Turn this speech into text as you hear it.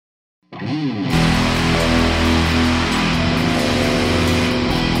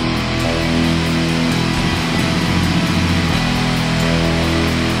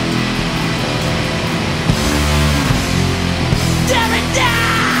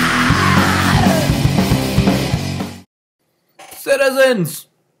Citizens,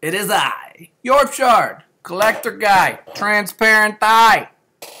 it is I, Yorpshard, collector guy, transparent eye.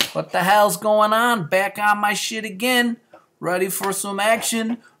 What the hell's going on? Back on my shit again, ready for some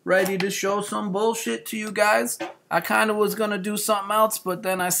action, ready to show some bullshit to you guys. I kind of was going to do something else, but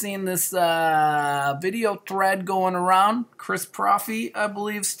then I seen this video thread going around. Chris Profi, I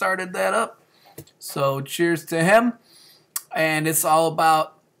believe, started that up. So cheers to him. And it's all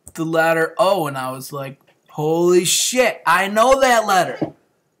about the letter O, and I was like, holy shit, I know that letter.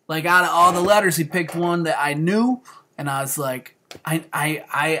 Like, out of all the letters, he picked one that I knew, and I was like, I'm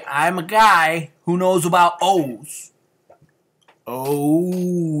a guy who knows about O's.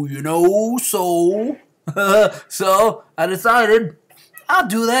 Oh, you know, so. So, I decided I'll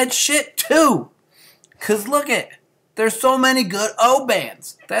do that shit too. Because look there's so many good O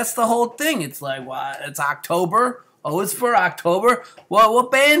bands. That's the whole thing. It's like, well, it's October. O is for October. Well,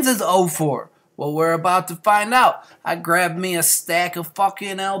 what bands is O for? Well, we're about to find out. I grabbed me a stack of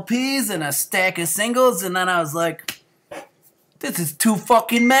fucking LPs and a stack of singles, and then I was like, this is too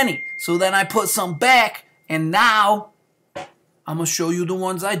fucking many. So then I put some back, and now I'm going to show you the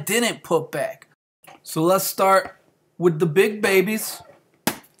ones I didn't put back. So let's start with the big babies.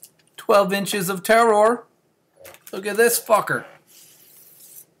 12 Inches of Terror. Look at this fucker.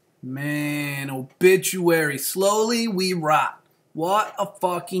 Man, Obituary. Slowly we rot. What a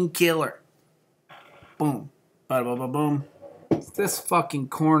fucking killer. Boom. Ba-ba-ba-boom. This fucking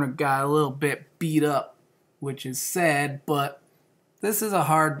corner got a little bit beat up, which is sad, but this is a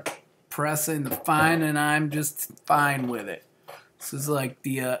hard pressing to find, and I'm just fine with it. This is like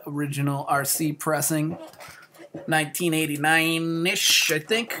the original RC pressing, 1989-ish, I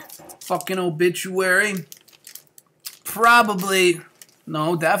think. Fucking Obituary. Probably,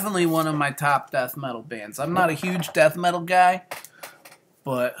 no, definitely one of my top death metal bands. I'm not a huge death metal guy,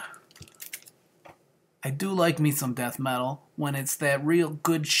 but I do like me some death metal when it's that real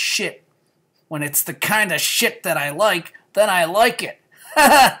good shit. When it's the kind of shit that I like, then I like it.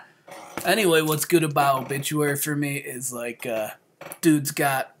 Anyway, what's good about Obituary for me is like, dude's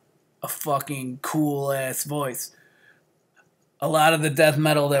got a fucking cool ass voice. A lot of the death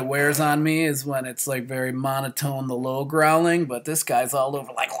metal that wears on me is when it's like very monotone, the low growling, but this guy's all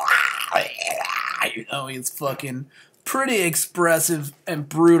over like, you know, he's fucking pretty expressive and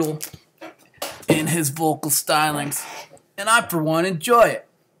brutal in his vocal stylings, and I, for one, enjoy it.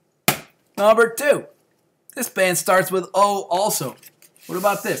 Number 2, this band starts with O also. What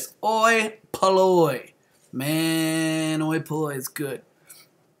about this? Oi Polloi. Man, Oi Polloi is good.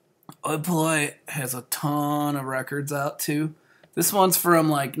 Oi Polloi has a ton of records out, too. This one's from,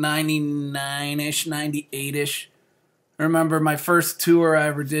 like, 99-ish, 98-ish. I remember my first tour I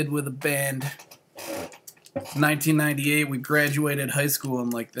ever did with a band. 1998, we graduated high school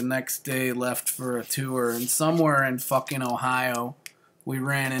and like the next day left for a tour, and somewhere in fucking Ohio we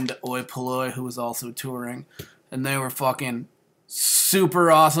ran into Oi Polloi, who was also touring, and they were fucking super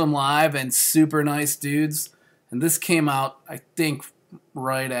awesome live and super nice dudes. And this came out, I think,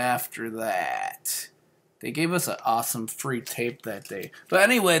 right after that. They gave us an awesome free tape that day. But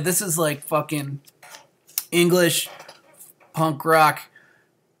anyway, this is like fucking English punk rock,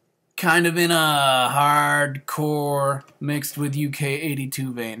 kind of in a hardcore mixed with UK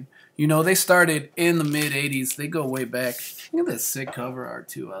 82 vein. You know, they started in the mid-80s. They go way back. Look at this sick cover art,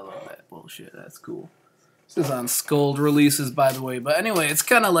 too. I love that bullshit. That's cool. This is on Scold releases, by the way. But anyway, it's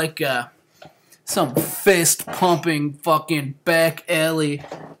kind of like some fist-pumping fucking back alley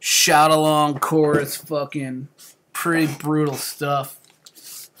shout-along chorus fucking pretty brutal stuff.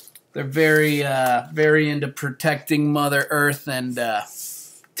 They're very into protecting Mother Earth and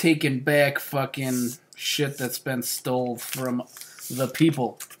taking back fucking shit that's been stole from the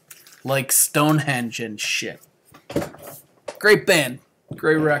people, like Stonehenge and shit. Great band,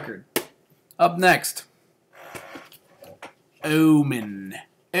 great record. Up next, Omen.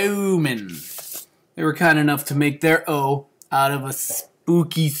 They were kind enough to make their O out of a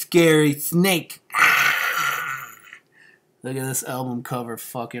spooky, scary snake. Look at this album cover,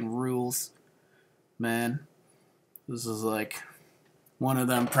 fucking rules. Man, this is like, one of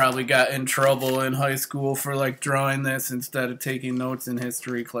them probably got in trouble in high school for like drawing this instead of taking notes in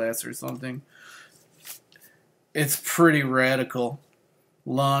history class or something. It's pretty radical.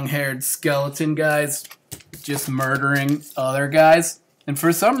 Long-haired skeleton guys just murdering other guys. And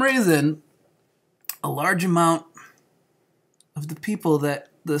for some reason, a large amount of the people that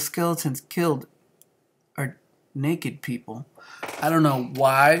the skeletons killed are naked people. I don't know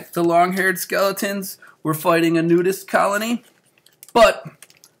why the long-haired skeletons were fighting a nudist colony, but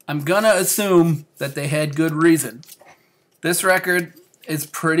I'm gonna assume that they had good reason. This record is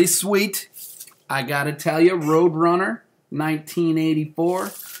pretty sweet. I gotta tell you, Roadrunner,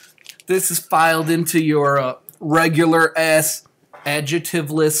 1984. This is filed into your regular-ass,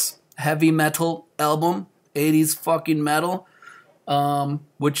 adjectiveless heavy metal album, 80s fucking metal,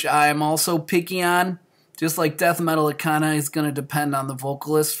 which I am also picky on. Just like death metal, it kind of is going to depend on the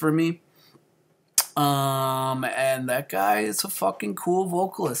vocalist for me. And that guy is a fucking cool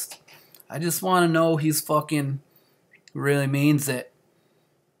vocalist. I just want to know he's fucking really means it.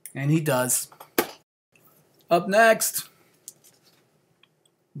 And he does. Up next,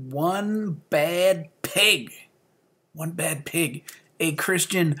 One Bad Pig. One Bad Pig. A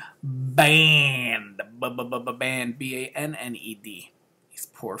Christian band. Band. B-A-N-N-E-D. These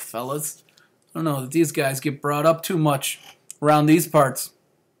poor fellas. I don't know that these guys get brought up too much around these parts.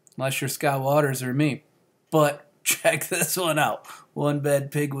 Unless you're Scott Waters or me. But check this one out. One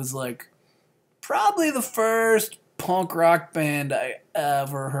Bad Pig was like probably the first punk rock band I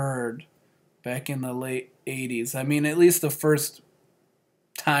ever heard back in the late 80s. I mean, at least the first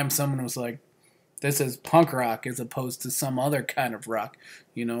time someone was like, this is punk rock as opposed to some other kind of rock.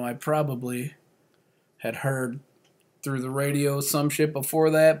 You know, I probably had heard through the radio some shit before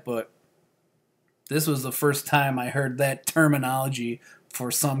that, but this was the first time I heard that terminology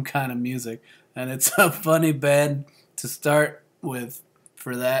for some kind of music. And it's a funny band to start with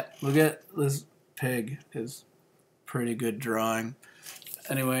for that. Look at this pig. His pretty good drawing.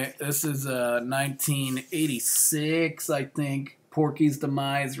 Anyway, this is 1986, I think. Porky's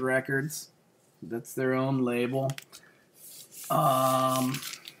Demise Records. That's their own label. My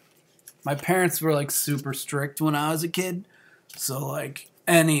parents were like super strict when I was a kid. So like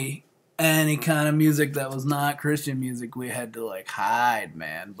any kind of music that was not Christian music, we had to like hide,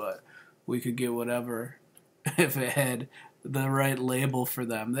 man. But we could get whatever if it had the right label for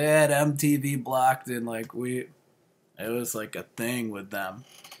them. They had MTV blocked, and like it was like a thing with them.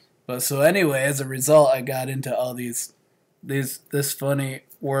 But so anyway, as a result, I got into all this funny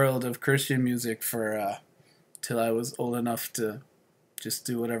world of Christian music for till I was old enough to just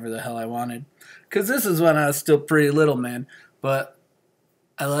do whatever the hell I wanted. 'Cause this is when I was still pretty little, man. But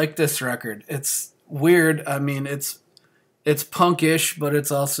I like this record. It's weird. I mean, it's punkish, but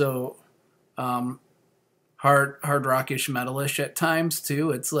it's also hard rockish, metalish at times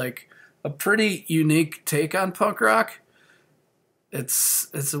too. It's like a pretty unique take on punk rock.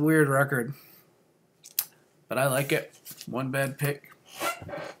 It's a weird record, but I like it. One Bad Pig.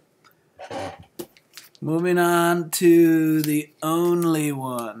 Moving on to The Only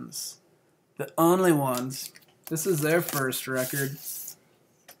Ones. The Only Ones. This is their first record.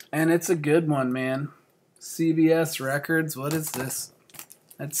 And it's a good one, man. CBS Records. What is this?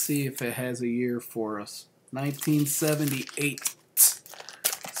 Let's see if it has a year for us. 1978.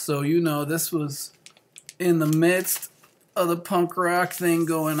 So, you know, this was in the midst of the punk rock thing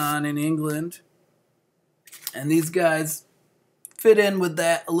going on in England. And these guys fit in with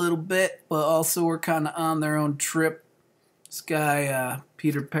that a little bit, but also were kind of on their own trip. This guy,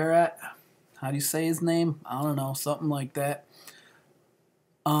 Peter Perrott, how do you say his name? I don't know, something like that.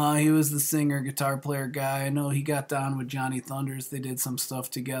 He was the singer, guitar player guy. I know he got down with Johnny Thunders. They did some stuff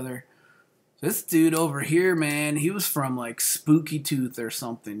together. This dude over here, man, he was from like Spooky Tooth or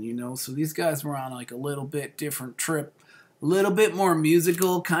something, you know? So these guys were on like a little bit different trip. A little bit more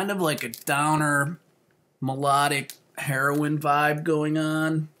musical, kind of like a downer, melodic heroin vibe going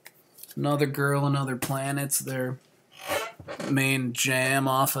on. Another Girl in Other Planets, their main jam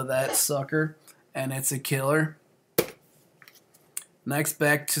off of that sucker. And it's a killer. Next,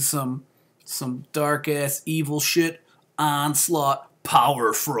 back to some dark-ass evil shit. Onslaught,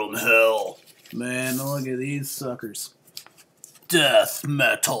 Power from Hell. Man, look at these suckers. Death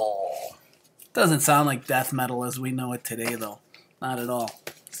metal. Doesn't sound like death metal as we know it today, though. Not at all.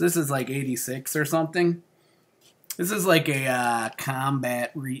 So this is like 86 or something. This is like a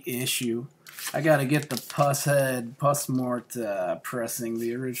Combat reissue. I gotta get the Pussmort pressing,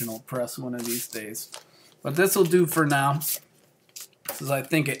 the original press one of these days. But this will do for now. This is, I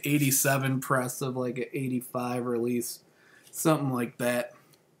think, an 87 press of like an 85 release. Something like that.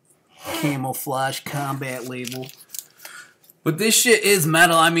 Camouflage Combat label. But this shit is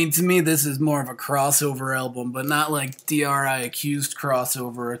metal. I mean, to me, this is more of a crossover album, but not like DRI Accused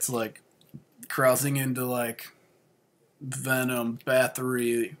crossover. It's like crossing into like Venom,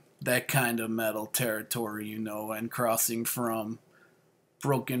 Bathory, that kind of metal territory, you know, and crossing from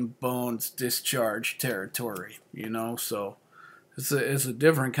Broken Bones Discharge territory, you know, so It's a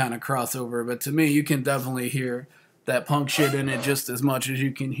different kind of crossover, but to me, you can definitely hear that punk shit in it just as much as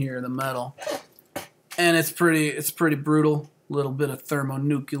you can hear the metal. And it's pretty brutal. A little bit of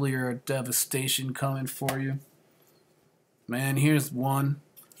thermonuclear devastation coming for you. Man, here's one.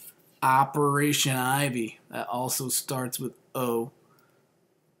 Operation Ivy. That also starts with O.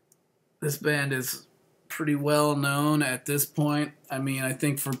 This band is pretty well known at this point. I mean, I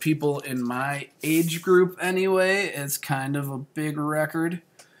think for people in my age group anyway, it's kind of a big record.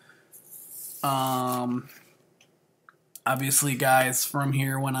 Obviously, guys from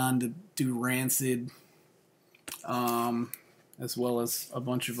here went on to do Rancid, as well as a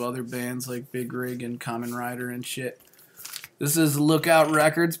bunch of other bands like Big Rig and Common Rider and shit. This is Lookout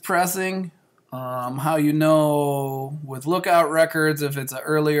Records pressing. How you know with Lookout Records if it's an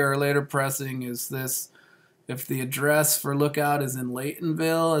earlier or later pressing is this. If the address for Lookout is in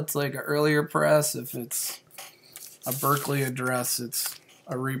Laytonville, it's like an earlier press. If it's a Berkeley address, it's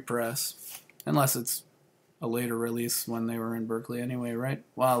a repress. Unless it's a later release when they were in Berkeley anyway, right?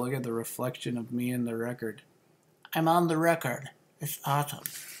 Wow, look at the reflection of me in the record. I'm on the record. It's awesome.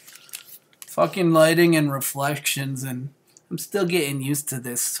 Fucking lighting and reflections, and I'm still getting used to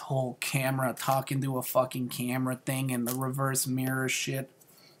this whole camera, talking to a fucking camera thing and the reverse mirror shit.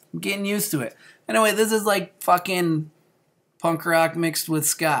 I'm getting used to it. Anyway, this is like fucking punk rock mixed with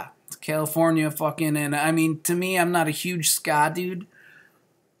ska. It's California fucking, and I mean, to me, I'm not a huge ska dude,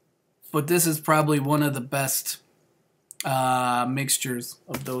 but this is probably one of the best mixtures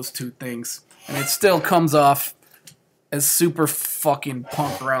of those two things. And it still comes off as super fucking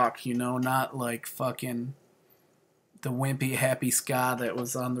punk rock, you know, not like fucking the wimpy happy ska that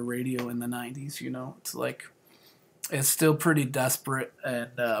was on the radio in the 90s, you know. It's like, it's still pretty desperate and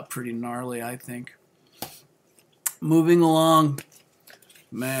pretty gnarly, I think. Moving along,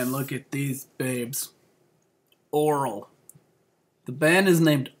 man, look at these babes. Oral. The band is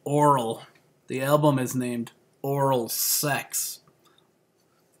named Oral. The album is named Oral Sex.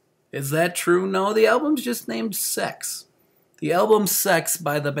 Is that true? No, the album's just named Sex. The album's Sex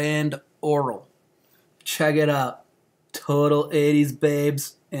by the band Oral. Check it out. Total 80s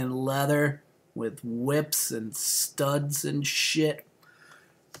babes in leather with whips and studs and shit.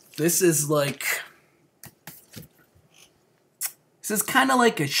 This is kind of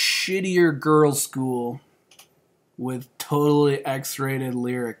like a shittier girls' school with totally X-rated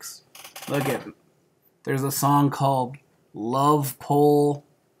lyrics. Look at it. There's a song called Love Pole,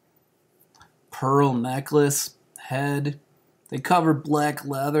 Pearl Necklace, Head. They covered Black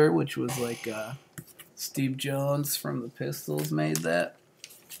Leather, which was like Steve Jones from the Pistols made that.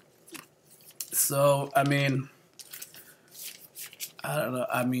 So, I mean, I don't know.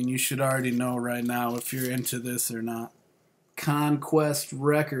 I mean, you should already know right now if you're into this or not. Conquest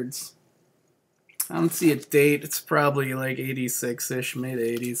Records. I don't see a date. It's probably like 86-ish,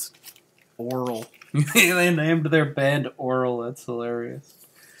 mid-80s. Oral. They named their band Oral. That's hilarious.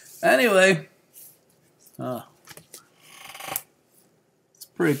 Anyway. It's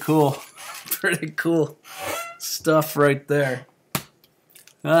pretty cool. Pretty cool stuff right there.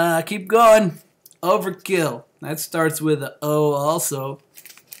 Keep going. Overkill. That starts with an O also.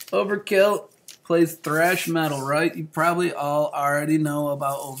 Overkill plays thrash metal, right? You probably all already know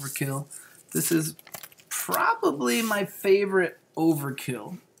about Overkill. This is probably my favorite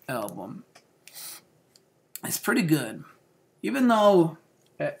Overkill album. It's pretty good. Even though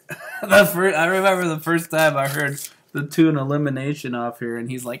I remember the first time I heard the tune Elimination off here, and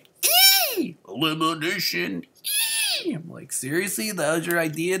he's like, "E! Elimination! E!" I'm like, seriously? That was your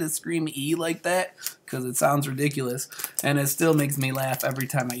idea to scream E like that? Because it sounds ridiculous. And it still makes me laugh every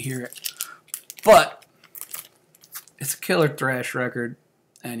time I hear it. But it's a killer thrash record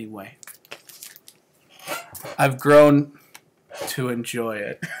anyway. I've grown to enjoy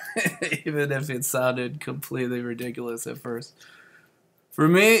it, even if it sounded completely ridiculous at first. For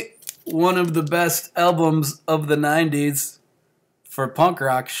me, one of the best albums of the 90s for punk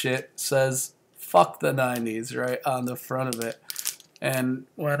rock shit says, fuck the 90s, right on the front of it. And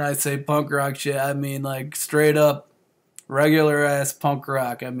when I say punk rock shit, I mean like straight up regular ass punk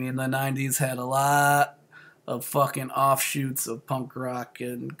rock. I mean, the 90s had a lot of fucking offshoots of punk rock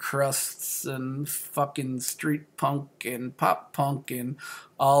and crusts and fucking street punk and pop punk and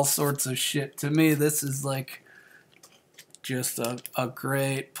all sorts of shit. To me, this is like just a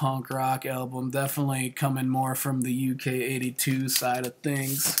great punk rock album. Definitely coming more from the UK 82 side of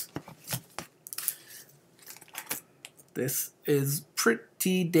things. This is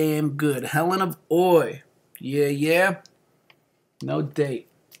pretty damn good. Helen of Oi. Yeah. No date.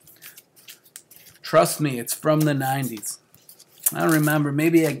 Trust me, it's from the 90s. I don't remember.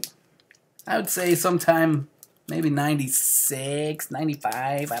 Maybe I would say sometime maybe 96,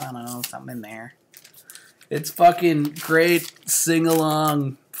 95, I don't know, something in there. It's fucking great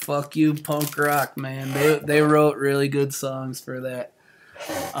sing-along, fuck you punk rock, man. They wrote really good songs for that.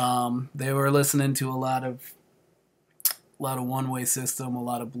 They were listening to a lot of One Way System, a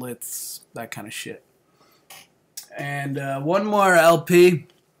lot of Blitz, that kind of shit. And one more LP.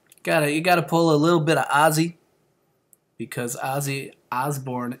 You gotta pull a little bit of Ozzy, because Ozzy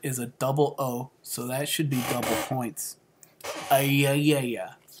Osbourne is a double O, so that should be double points.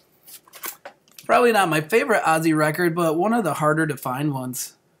 Yeah. Probably not my favorite Ozzy record, but one of the harder to find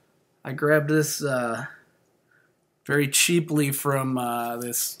ones. I grabbed this very cheaply from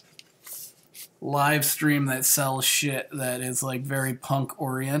this live stream that sells shit that is like very punk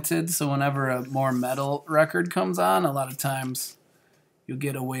oriented. So whenever a more metal record comes on, a lot of times you'll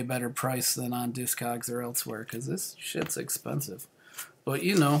get a way better price than on Discogs or elsewhere, because this shit's expensive. But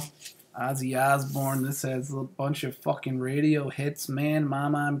you know, Ozzy Osbourne, this has a bunch of fucking radio hits, man.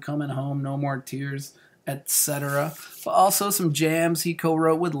 Mama, I'm Coming Home, No More Tears, etc. But also some jams he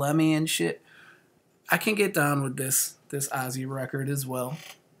co-wrote with Lemmy and shit. I can get down with this Ozzy record as well.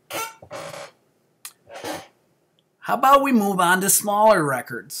 How about we move on to smaller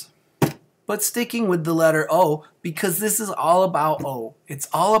records? But sticking with the letter O, because this is all about O. It's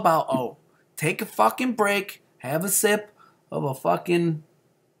all about O. Take a fucking break, have a sip of a fucking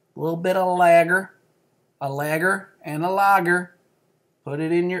little bit of lager, and a lager. Put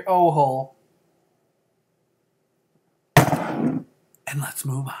it in your O hole. And let's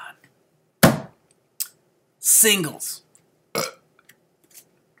move on. Singles.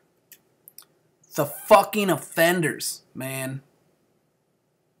 The fucking Offenders, man.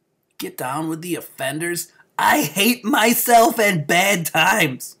 Get down with the Offenders. I Hate Myself and Bad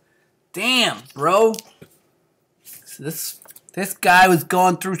Times. Damn, bro. This guy was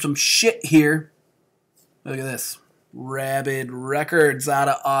going through some shit here. Look at this. Rabid Records out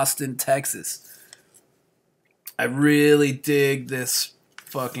of Austin, Texas. I really dig this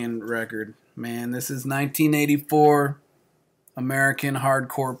fucking record. Man, this is 1984 American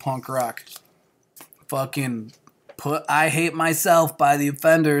hardcore punk rock. Fucking put I Hate Myself by the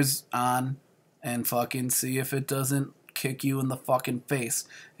Offenders on and fucking see if it doesn't kick you in the fucking face.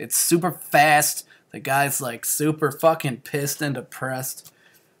 It's super fast. The guy's like super fucking pissed and depressed.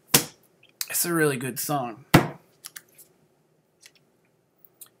 It's a really good song.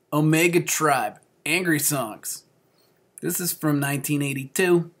 Omega Tribe, Angry Songs. This is from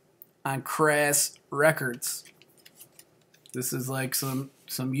 1982 on Crass Records. This is like some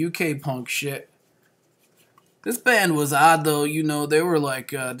UK punk shit. This band was odd though, you know, they were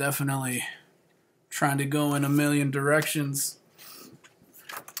like definitely trying to go in a million directions.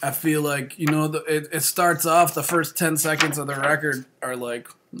 I feel like, you know, it starts off, the first 10 seconds of the record are like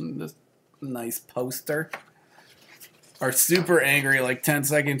this nice poster. Are super angry, like 10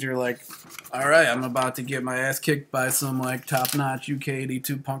 seconds you're like, alright, I'm about to get my ass kicked by some like top-notch UK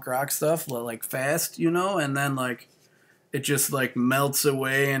 82 punk rock stuff, like fast, you know, and then like it just like melts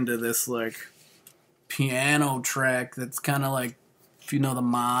away into this like piano track that's kind of like, if you know the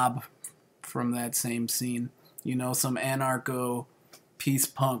Mob from that same scene, you know, some anarcho peace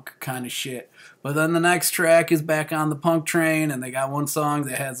punk kind of shit. But then the next track is back on the punk train, and they got one song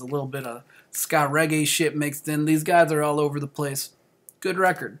that has a little bit of ska reggae shit mixed in. These guys are all over the place. Good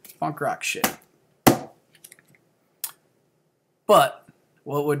record, punk rock shit. But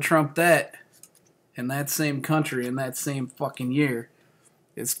what would trump that in that same country in that same fucking year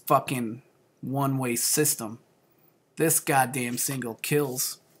is fucking One Way System. This goddamn single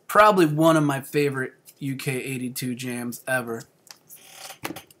kills. Probably one of my favorite UK 82 jams ever.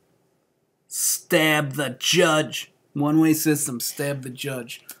 Stab the Judge. One Way System, Stab the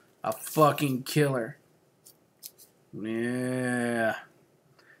Judge. A fucking killer. Yeah.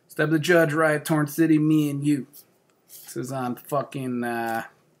 Stab the Judge, Riot Torn City, Me and You. This is on fucking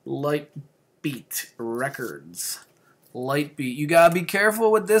Light Beat Records. Light Beat. You gotta be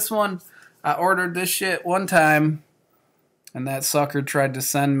careful with this one. I ordered this shit one time, and that sucker tried to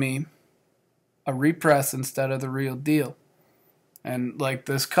send me a repress instead of the real deal. And like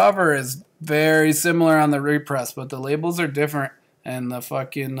this cover is very similar on the repress, but the labels are different, and the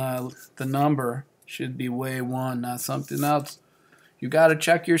fucking the number should be way one, not something else. You gotta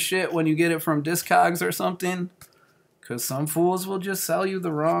check your shit when you get it from Discogs or something, because some fools will just sell you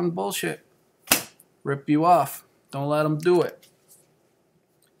the wrong bullshit. Rip you off. Don't let them do it.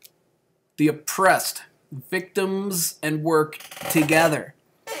 The Oppressed. Victims and Work Together.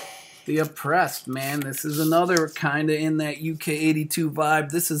 The Oppressed, man. This is another kind of in that UK 82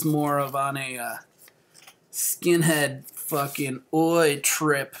 vibe. This is more of on a skinhead fucking oi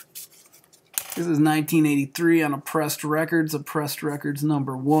trip. This is 1983 on Oppressed Records, Oppressed Records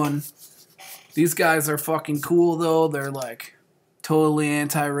 #1. These guys are fucking cool though. They're like totally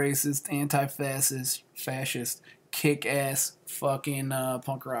anti-racist, anti-fascist, fascist, kick-ass fucking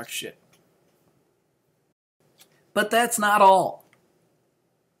punk rock shit. But that's not all.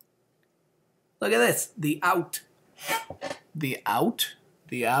 Look at this. The Out. The Out?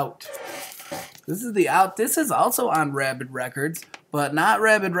 The Out. This is The Out. This is also on Rabid Records, but not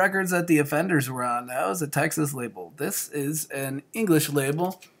Rabid Records that the Offenders were on. That was a Texas label. This is an English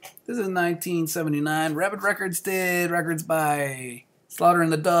label. This is 1979. Rabid Records did records by Slaughter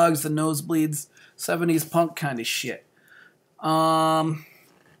and the Dogs, The Nosebleeds, 70s punk kind of shit.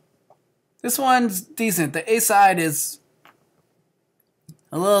 This one's decent. The A-side is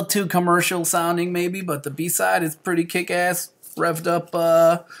a little too commercial sounding maybe, but the B-side is pretty kick-ass, revved up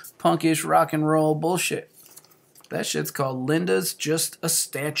punkish rock and roll bullshit. That shit's called Linda's Just a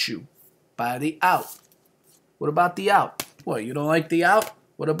Statue by The Out. What about The Out? What, you don't like The Out?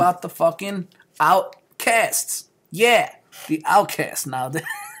 What about the fucking Outcasts? Yeah, The Outcasts. Now,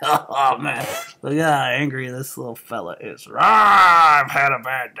 oh man, look at how angry this little fella is. I've had a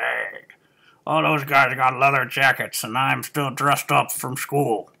bad day. All those guys got leather jackets, and I'm still dressed up from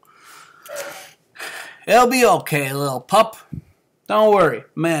school. It'll be okay, little pup. Don't worry,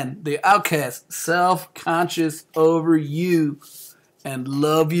 man. The Outcasts, self-conscious over you and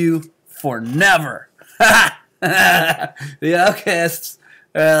love you for never. The Outcasts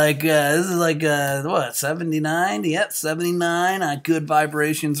are like, this is like, what, 79? Yep, 79 on Good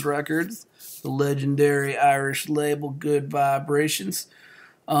Vibrations Records. The legendary Irish label Good Vibrations.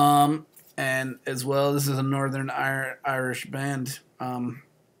 And as well, this is a Northern Irish band.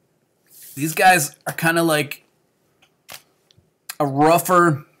 These guys are kind of like a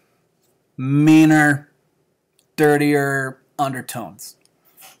rougher, meaner, dirtier undertones.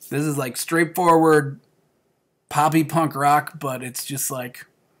 This is like straightforward poppy punk rock, but it's just like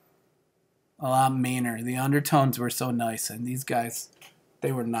a lot meaner. The undertones were so nice, and these guys,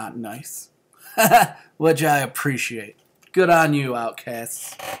 they were not nice. Which I appreciate. Good on you,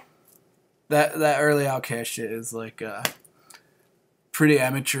 Outcasts. That early Outcast shit is like pretty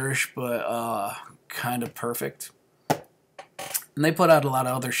amateurish, but kind of perfect. And they put out a lot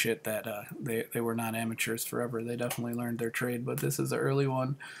of other shit that they were not amateurs forever. They definitely learned their trade, but this is an early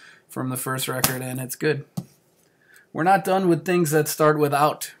one from the first record, and it's good. We're not done with things that start with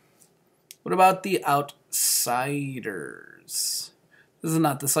Out. What about the Outsiders? This is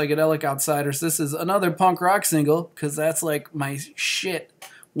not the Psychedelic Outsiders. This is another punk rock single, because that's like my shit.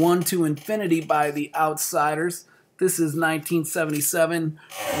 One to Infinity by the Outsiders. This is 1977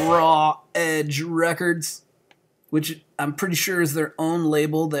 Raw Edge Records, which I'm pretty sure is their own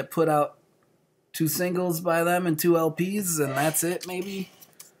label that put out 2 singles by them and 2 LPs, and that's it, maybe.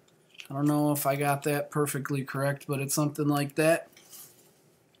 I don't know if I got that perfectly correct, but it's something like that.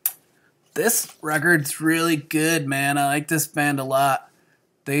 This record's really good, man. I like this band a lot.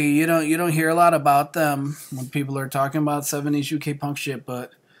 You don't hear a lot about them when people are talking about 70s UK punk shit,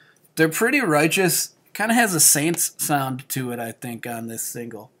 but they're pretty righteous. Kind of has a Saints sound to it, I think, on this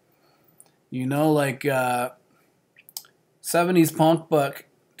single. You know, like 70s punk, but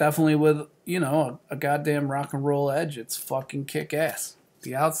definitely with, you know, a goddamn rock and roll edge. It's fucking kick-ass.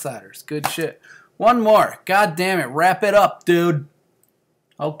 The Outsiders. Good shit. One more. God damn it. Wrap it up, dude.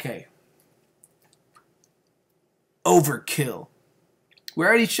 Okay. Overkill. We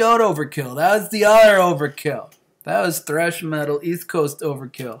already showed Overkill. That was the other Overkill. That was thrash metal, East Coast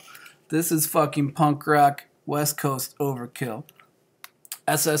Overkill. This is fucking punk rock, West Coast Overkill.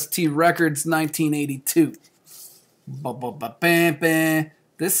 SST Records, 1982.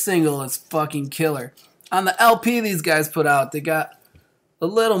 This single is fucking killer. On the LP these guys put out, they got a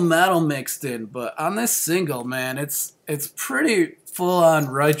little metal mixed in, but on this single, man, it's pretty full-on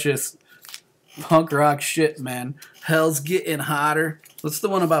righteous punk rock shit, man. Hell's Getting Hotter. What's the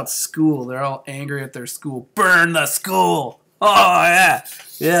one about school? They're all angry at their school. Burn the school! Oh, yeah.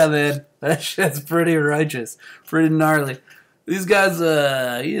 Yeah, man. That shit's pretty righteous. Pretty gnarly. These guys,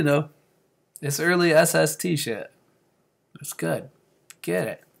 you know, it's early SST shit. It's good. Get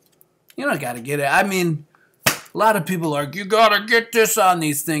it. You don't gotta get it. I mean, a lot of people are like, you gotta get this on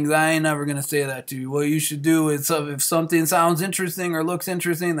these things. I ain't never gonna say that to you. What you should do is, if something sounds interesting or looks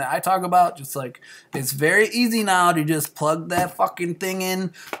interesting that I talk about, just like, it's very easy now to just plug that fucking thing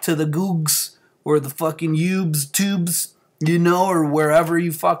in to the Googs or the fucking tubes, you know, or wherever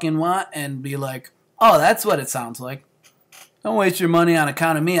you fucking want, and be like, oh, that's what it sounds like. Don't waste your money on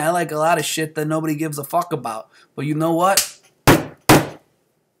account of me. I like a lot of shit that nobody gives a fuck about. But you know what? A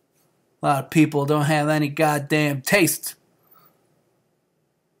lot of people don't have any goddamn taste.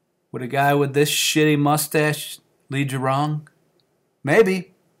 Would a guy with this shitty mustache lead you wrong?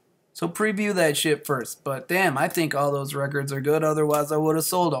 Maybe. So preview that shit first. But damn, I think all those records are good. Otherwise, I would have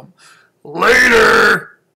sold them. Later!